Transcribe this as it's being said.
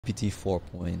GPT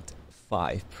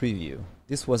 4.5 preview.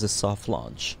 This was a soft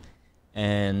launch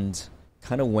and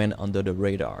kind of went under the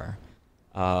radar,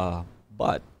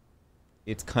 but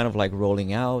it's kind of like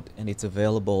rolling out and it's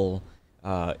available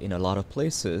in a lot of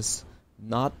places,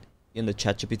 not in the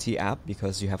ChatGPT app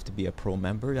because you have to be a pro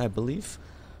member, I believe,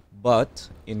 but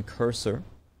in Cursor,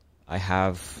 I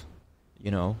have,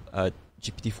 a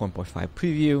GPT 4.5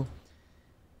 preview.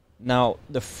 Now,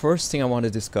 the first thing I want to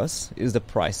discuss is the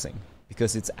pricing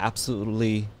because it's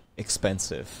absolutely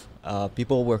expensive.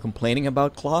 People were complaining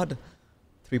about Claude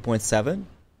 3.7,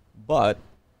 but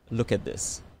look at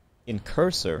this. In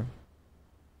Cursor,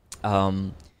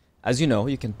 as you know,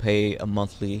 you can pay a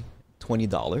monthly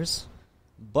 $20,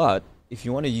 but if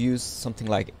you want to use something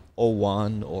like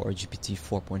O1 or GPT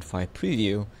 4.5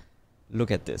 preview,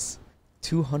 look at this,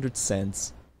 200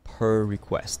 cents per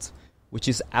request, which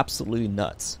is absolutely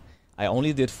nuts. I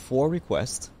only did 4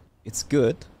 requests. It's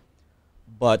good,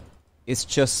 but it's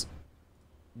just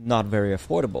not very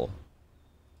affordable.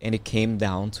 And it came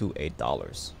down to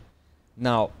 $8.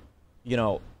 Now,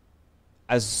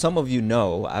 as some of you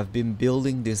know, I've been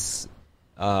building this,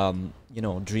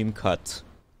 DreamCut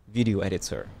video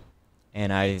editor.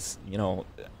 And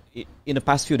in the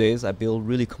past few days, I built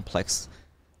really complex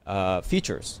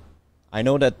features. I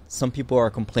know that some people are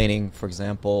complaining, for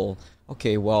example,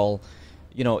 okay, well,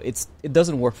 it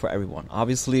doesn't work for everyone.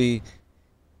 Obviously,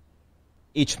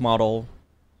 each model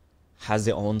has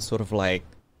their own sort of like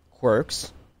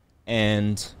quirks,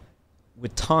 and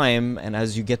with time and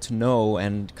as you get to know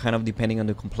and kind of depending on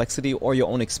the complexity or your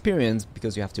own experience,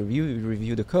 because you have to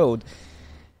review the code,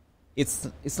 it's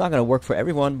not going to work for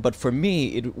everyone, but for me,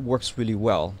 it works really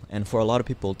well, and for a lot of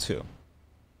people too.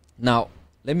 Now,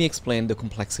 let me explain the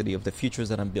complexity of the features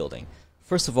that I'm building.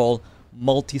 First of all,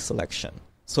 multi-selection.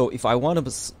 So if I want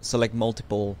to select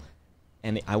multiple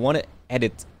and I want to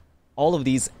edit all of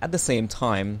these at the same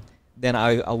time, then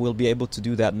I will be able to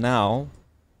do that now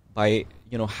by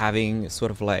having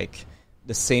sort of like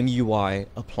the same UI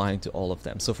applying to all of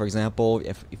them. So for example,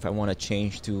 if I want to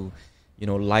change to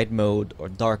light mode or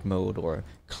dark mode or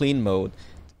clean mode,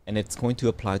 and it's going to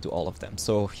apply to all of them.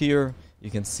 So here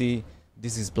you can see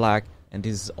this is black and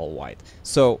this is all white.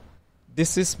 So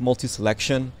this is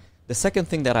multi-selection. The second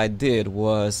thing that I did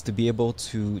was to be able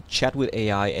to chat with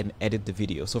AI and edit the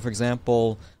video. So for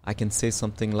example, I can say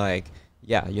something like,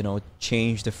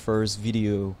 change the first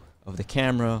video of the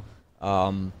camera,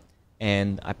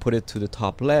 and I put it to the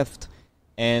top left,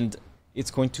 and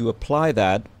it's going to apply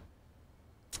that,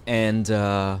 and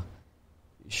it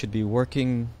should be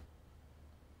working.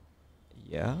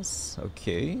 Yes,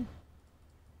 okay.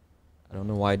 I don't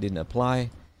know why it didn't apply.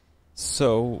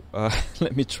 So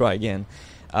let me try again.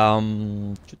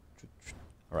 All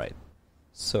right.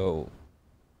 So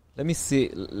let me see.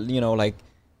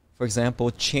 For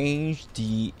example, change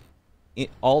the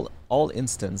all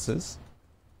instances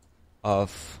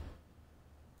of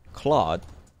Claude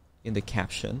in the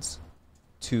captions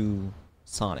to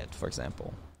Sonnet, for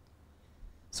example.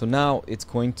 So now it's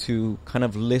going to kind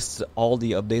of list all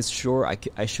the updates. Sure,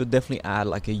 I should definitely add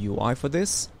like a UI for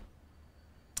this.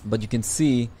 But you can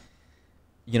see,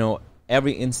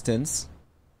 every instance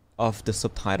of the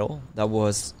subtitle that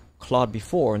was Claude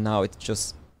before, now it's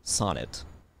just Sonnet.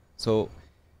 So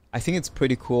I think it's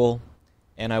pretty cool,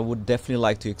 and I would definitely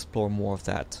like to explore more of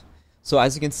that. So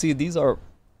as you can see, these are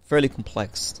fairly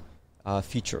complex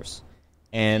features.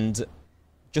 And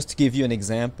just to give you an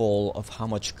example of how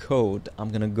much code, I'm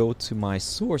going to go to my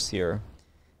source here,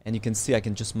 and you can see I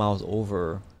can just mouse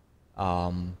over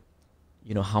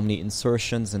how many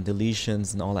insertions and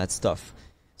deletions and all that stuff.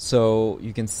 So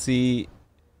you can see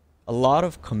a lot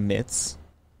of commits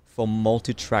for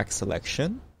multi-track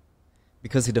selection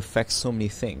because it affects so many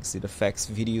things. It affects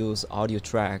videos, audio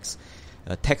tracks,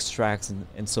 text tracks,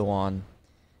 and so on.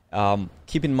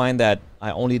 Keep in mind that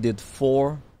I only did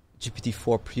 4 GPT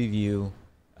 4 preview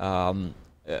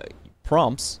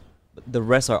prompts, but the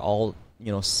rest are all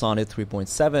Sonnet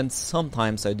 3.7.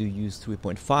 Sometimes I do use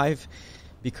 3.5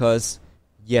 because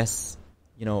yes,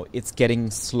 it's getting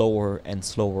slower and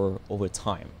slower over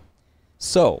time.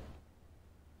 So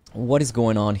what is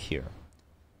going on here?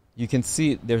 You can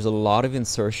see there's a lot of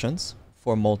insertions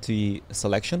for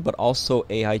multi-selection, but also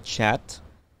AI chat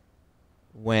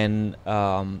when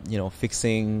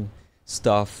fixing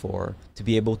stuff or to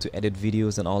be able to edit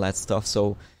videos and all that stuff.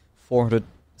 So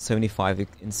 475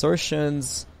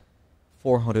 insertions,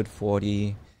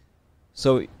 440.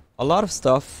 So a lot of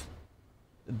stuff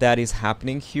that is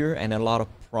happening here, and a lot of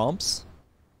prompts.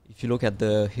 If you look at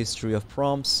the history of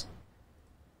prompts,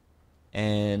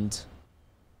 and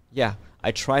yeah,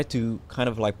 I try to kind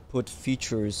of like put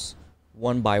features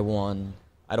one by one.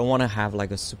 I don't want to have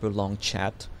like a super long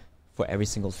chat for every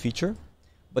single feature.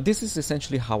 But this is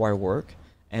essentially how I work,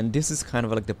 and this is kind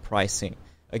of like the pricing.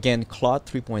 Again, Claude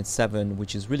 3.7,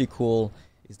 which is really cool,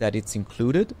 is that it's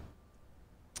included,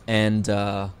 and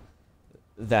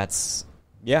that's,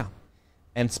 yeah.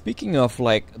 And speaking of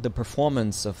like the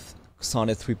performance of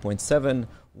Sonnet 3.7,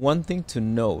 one thing to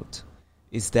note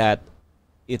is that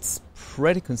it's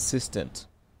pretty consistent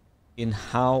in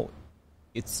how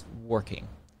it's working.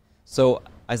 So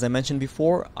as I mentioned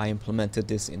before, I implemented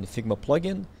this in the Figma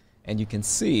plugin, and you can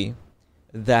see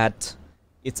that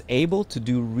it's able to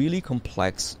do really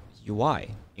complex UI,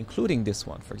 including this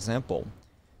one. For example,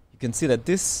 you can see that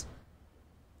this,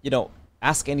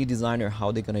 ask any designer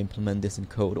how they're going to implement this in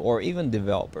code, or even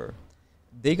developer.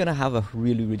 They're going to have a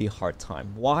really, really hard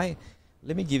time. Why?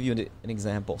 Let me give you an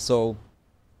example. So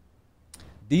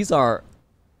these are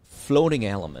floating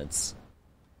elements.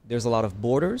 There's a lot of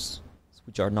borders,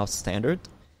 which are not standard.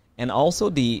 And also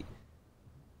the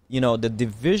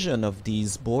division of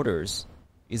these borders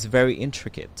is very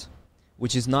intricate,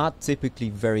 which is not typically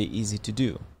very easy to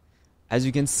do. As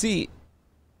you can see,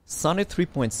 Sonnet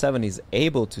 3.7 is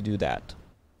able to do that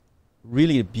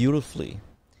really beautifully.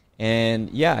 And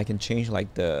yeah, I can change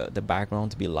like the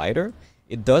background to be lighter.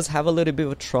 It does have a little bit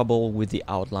of trouble with the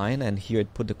outline, and here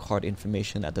it put the card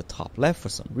information at the top left for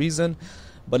some reason.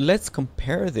 But let's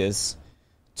compare this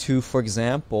to, for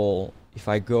example, if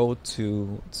I go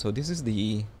to, so this is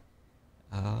the,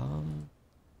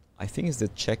 I think it's the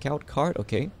checkout card.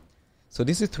 Okay, so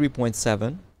this is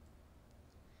 3.7,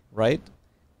 right?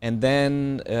 And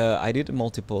then I did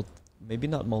multiple, maybe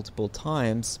not multiple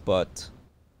times, but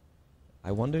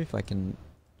I wonder if I can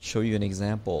show you an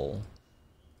example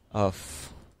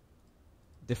of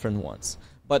different ones.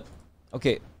 But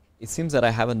okay, it seems that I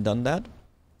haven't done that.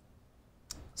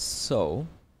 So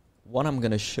what I'm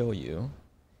going to show you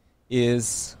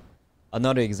is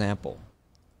another example.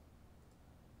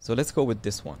 So let's go with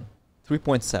this one,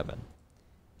 3.7.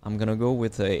 I'm going to go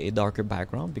with a darker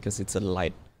background because it's a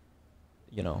light,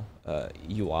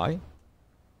 UI.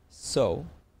 So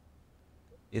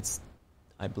it's,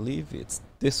 I believe it's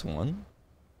this one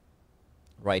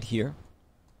right here.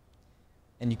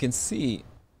 And you can see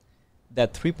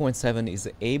that 3.7 is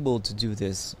able to do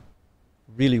this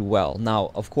really well.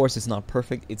 Now, of course, it's not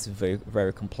perfect. It's very,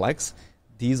 very complex.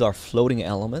 These are floating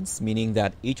elements, meaning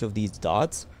that each of these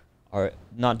dots are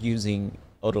not using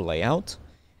auto layout.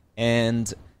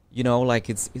 And, like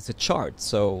it's a chart.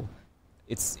 So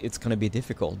it's going to be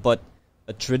difficult. But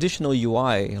a traditional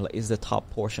UI is the top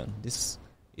portion.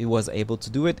 It was able to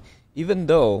do it, even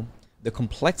though the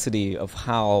complexity of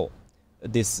how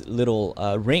this little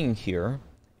ring here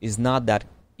is not that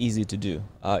easy to do.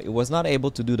 It was not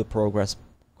able to do the progress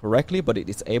correctly, but it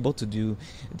is able to do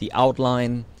the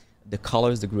outline, the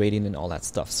colors, the gradient, and all that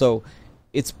stuff. So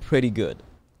it's pretty good.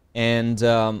 And,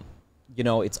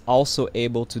 it's also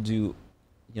able to do,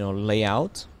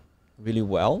 layout really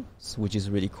well, which is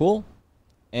really cool.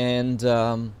 And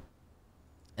then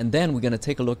we're going to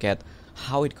take a look at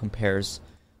how it compares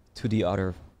to the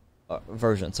other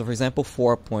version. So for example,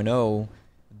 4.0,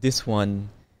 this one,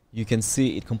 you can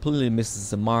see it completely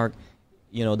misses the mark.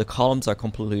 The columns are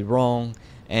completely wrong,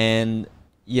 and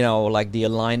like the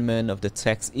alignment of the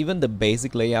text, even the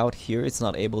basic layout here, it's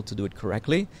not able to do it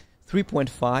correctly.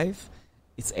 3.5,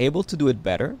 it's able to do it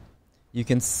better. You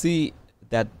can see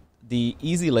that the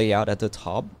easy layout at the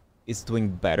top is doing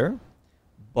better,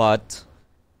 but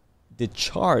the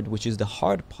chart, which is the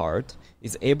hard part,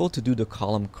 is able to do the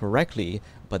column correctly,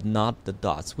 but not the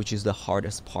dots, which is the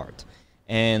hardest part.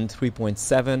 And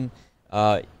 3.7,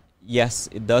 yes,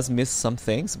 it does miss some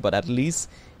things, but at least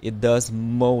it does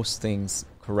most things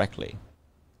correctly.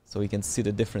 So you can see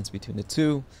the difference between the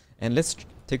two. And let's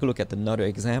take a look at another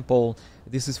example.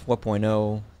 This is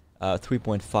 4.0,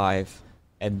 3.5,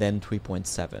 and then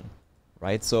 3.7,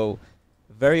 right? So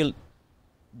very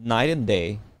night and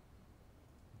day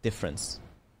difference.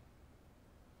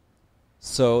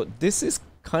 So this is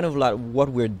kind of like what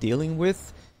we're dealing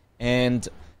with. And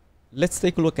let's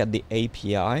take a look at the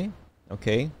API,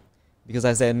 okay? Because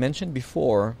as I mentioned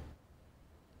before,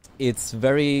 it's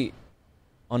very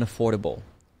unaffordable.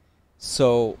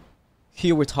 So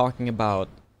here we're talking about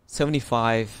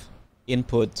 75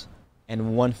 input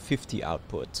and 150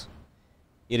 output.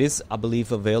 It is, I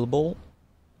believe, available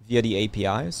via the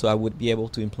API, so I would be able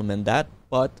to implement that,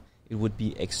 but it would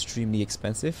be extremely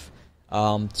expensive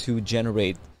to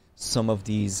generate some of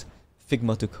these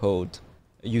Figma to code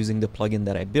using the plugin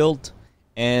that I built.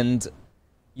 And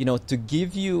to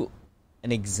give you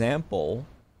an example,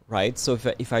 right? So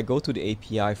if I go to the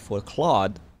API for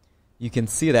Claude, you can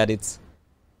see that it's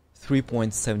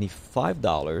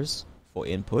 $3.75 for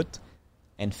input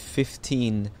and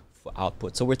 15 for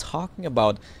output. So we're talking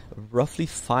about roughly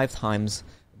 5 times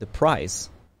the price,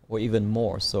 or even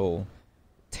more. So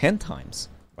 10 times,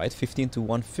 right? 15 to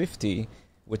 150.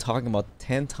 We're talking about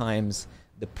 10 times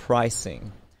the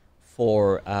pricing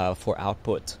for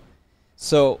output.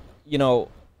 So, you know,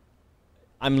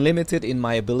 I'm limited in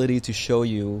my ability to show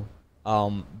you,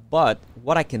 but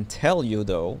what I can tell you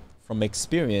though, from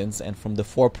experience and from the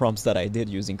 4 prompts that I did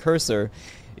using Cursor,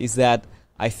 is that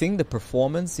I think the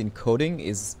performance in coding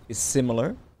is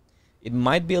similar. It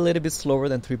might be a little bit slower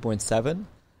than 3.7,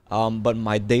 but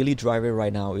my daily driver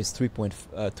right now is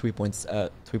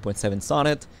 3.7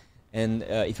 Sonnet. And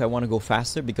if I want to go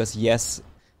faster, because yes,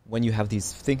 when you have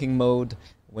these thinking mode,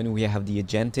 when we have the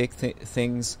agentic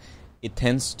things, it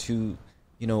tends to,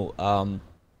 you know,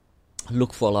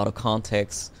 look for a lot of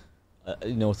context,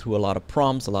 you know, through a lot of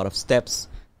prompts, a lot of steps,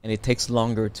 and it takes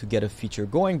longer to get a feature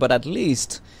going. But at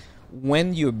least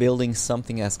when you're building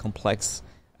something as complex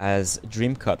as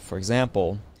DreamCut, for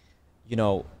example, you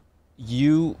know,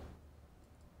 you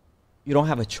don't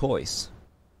have a choice,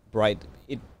 right?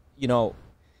 You know,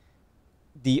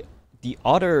 the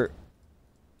other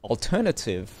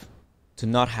alternative to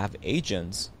not have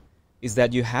agents is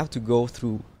that you have to go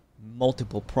through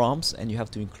multiple prompts and you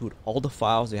have to include all the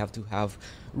files. You have to have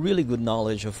really good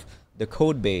knowledge of the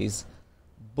code base.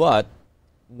 But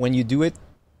when you do it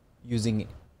using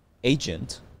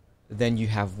agent, then you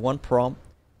have one prompt.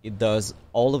 It does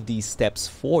all of these steps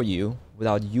for you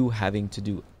without you having to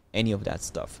do any of that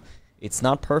stuff. It's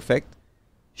not perfect,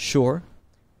 sure,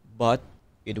 but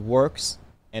it works.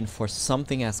 And for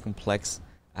something as complex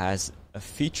as a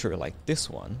feature like this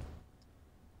one,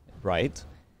 right,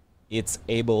 it's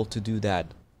able to do that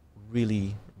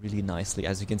really, really nicely.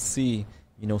 As you can see,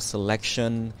 you know,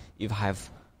 selection, if I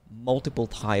have multiple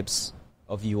types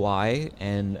of UI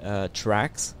and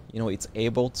tracks, you know, it's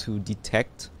able to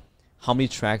detect how many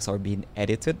tracks are being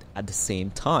edited at the same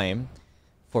time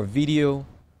for video,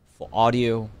 for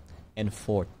audio, and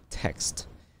for text.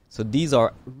 So these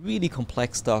are really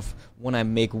complex stuff. When I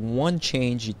make one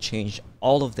change, it changes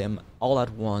all of them all at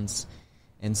once.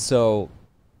 And so,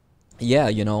 yeah,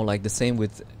 you know, like the same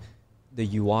with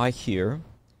the UI here,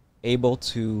 able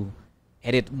to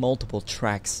edit multiple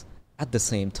tracks at the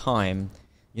same time.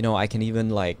 You know, I can even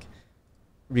like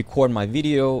record my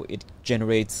video. It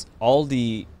generates all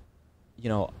the, you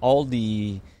know, all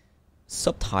the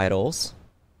subtitles.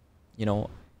 You know,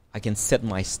 I can set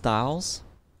my styles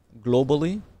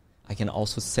globally. I can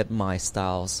also set my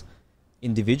styles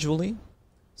individually.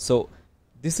 So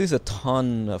this is a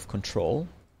ton of control.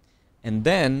 And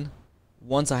then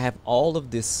once I have all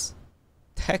of this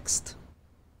text,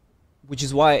 which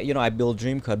is why, you know, I build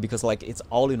DreamCut, because like it's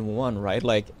all in one, right?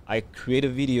 Like I create a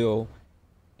video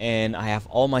and I have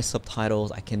all my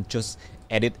subtitles. I can just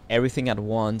edit everything at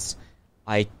once.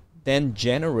 I then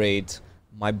generate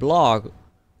my blog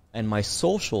and my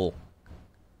social,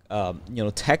 you know,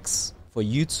 text for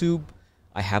YouTube.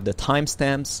 I have the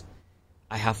timestamps.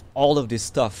 I have all of this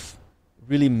stuff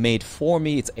really made for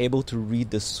me. It's able to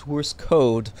read the source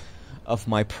code of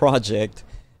my project,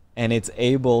 and it's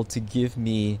able to give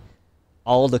me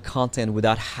all the content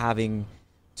without having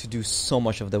to do so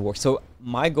much of the work. So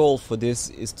my goal for this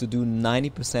is to do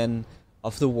 90%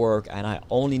 of the work, and I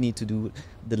only need to do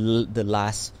the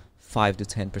last 5 to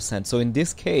 10%. So in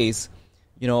this case,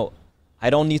 you know, I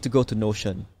don't need to go to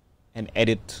Notion and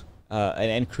edit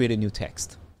and create a new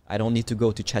text. I don't need to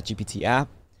go to ChatGPT app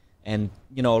and,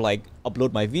 you know, like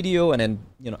upload my video and then,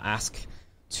 you know, ask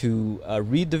to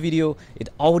read the video. It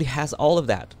already has all of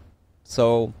that.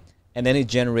 So, and then it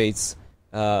generates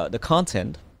the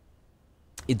content.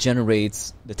 It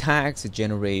generates the tags. It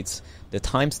generates the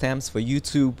timestamps for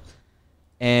YouTube.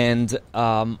 And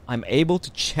I'm able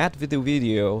to chat with the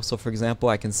video. So, for example,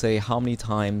 I can say how many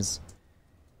times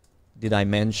did I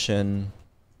mention,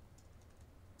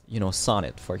 you know,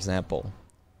 Sonnet, for example.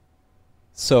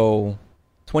 So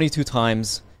 22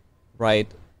 times, right?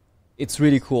 It's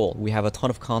really cool. We have a ton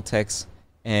of context,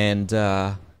 and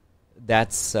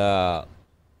that's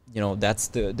you know, that's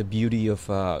the beauty of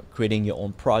creating your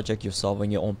own project. You're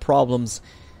solving your own problems,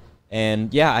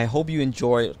 and yeah, I hope you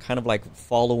enjoy kind of like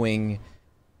following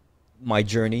my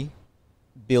journey,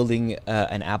 building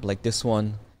an app like this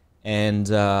one, and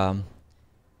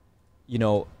you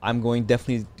know, I'm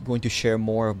definitely going to share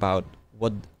more about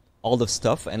what all the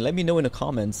stuff, and let me know in the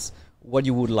comments what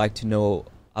you would like to know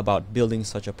about building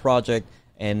such a project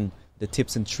and the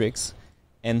tips and tricks.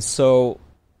 And so,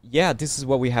 yeah, this is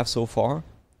what we have so far,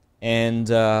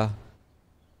 and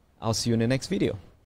I'll see you in the next video.